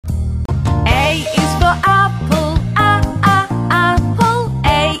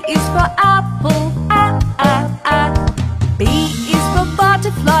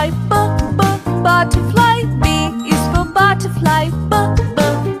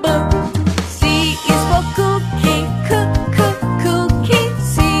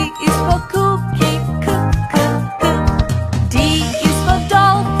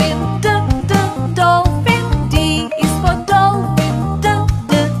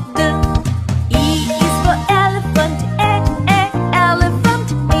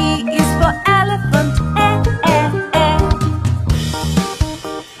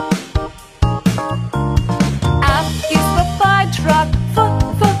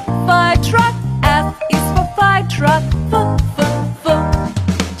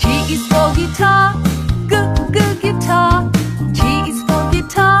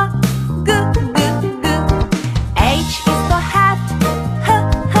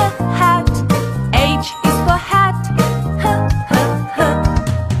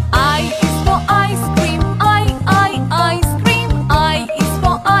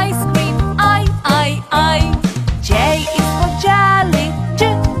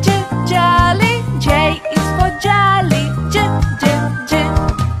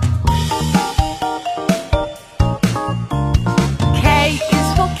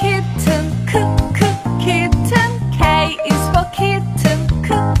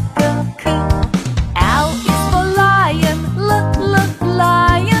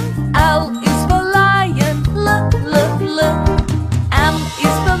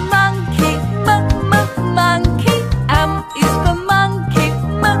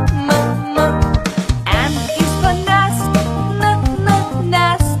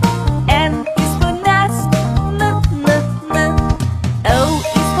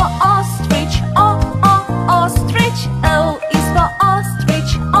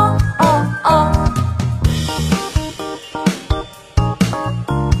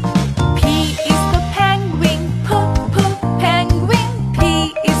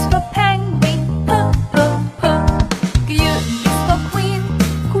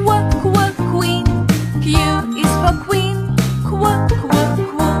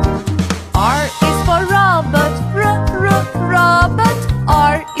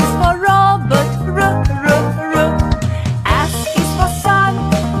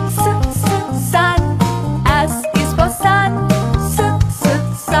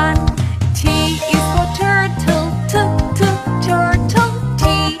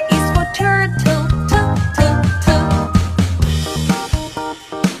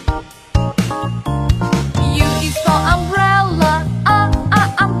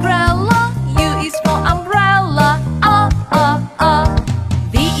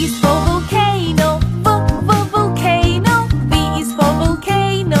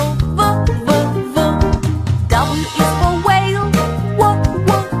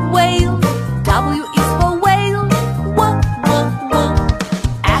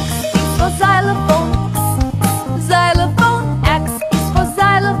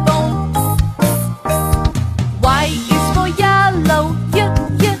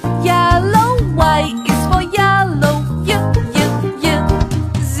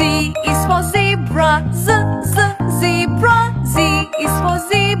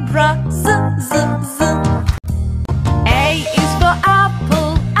zebra, z, z, z. A is for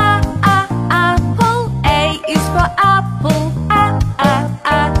apple, apple. A is for apple,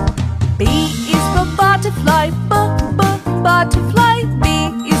 B is for butterfly, butterfly. B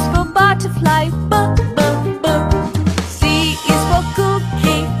is for butterfly, b. C is for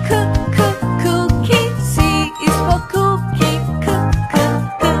cookie, cookie. C is for cookie,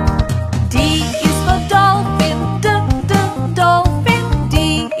 D is for dolphin, dolphin. D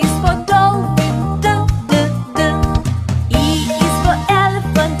is for dolphin, E is for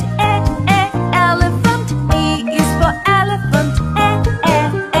elephant, elephant. E is for elephant,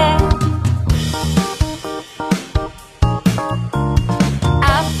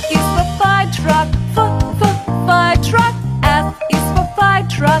 F is for fire truck, fire truck. F is for fire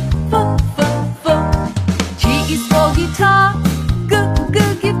truck, G is for guitar,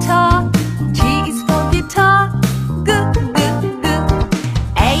 guitar. G is for guitar, g.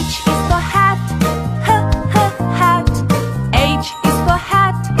 H is for hat, hat. H is for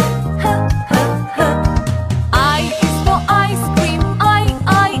hat, I is for ice cream,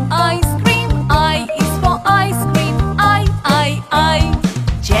 ice cream. I is for ice cream, I.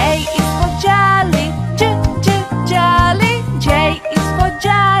 J is for jelly, jelly. J is for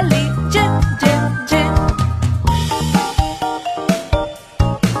jelly, j.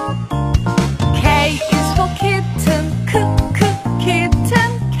 K is for kitten, kitten.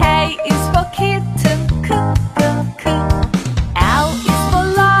 K is for kitten, L is for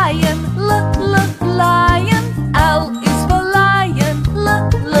lion, lion. L is for lion, l.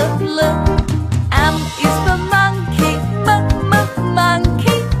 M is for monkey,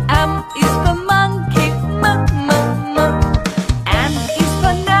 monkey. M is for monkey, m. N is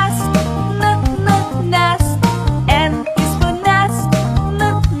for nest, nest. N is for nest,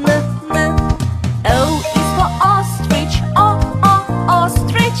 n. O is for ostrich,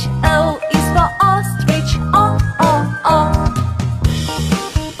 ostrich. O is for ostrich, o.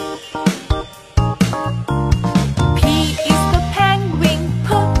 P is for penguin,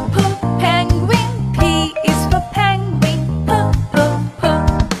 penguin. P is for penguin, p.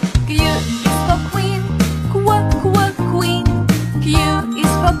 Q is for queen, queen. Q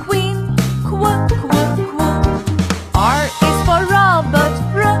is for queen, qu. R is for robot,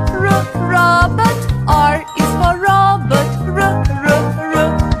 robot. R is for robot, r.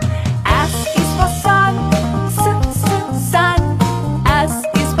 S is for sun, sun. S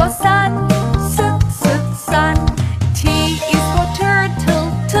is for sun, sun. T is for turtle,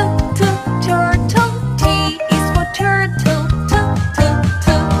 turtle. T is for turtle, t.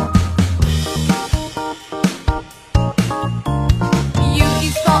 U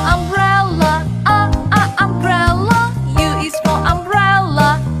is for umbrella, umbrella. U is for umbrella,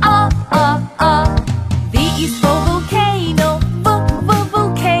 V is for volcano,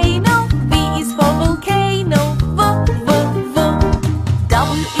 volcano. V is for volcano, v.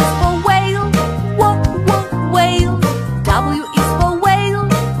 W is for whale, whale. W is for whale,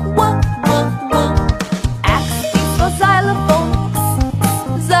 w. X is for xylophone,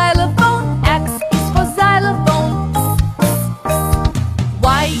 xylophone. X is for xylophone.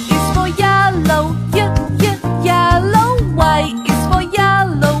 Y is for yellow, yellow. Y is for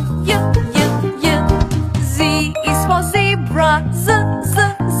yellow, y. Z is for zebra, z,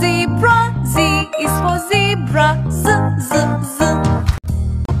 zebra. Z is for zebra, z, z.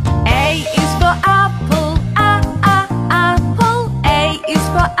 A is for apple, apple. A is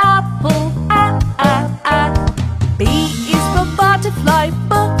for apple, B is for butterfly,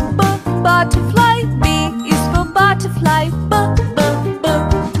 butterfly. B is for butterfly,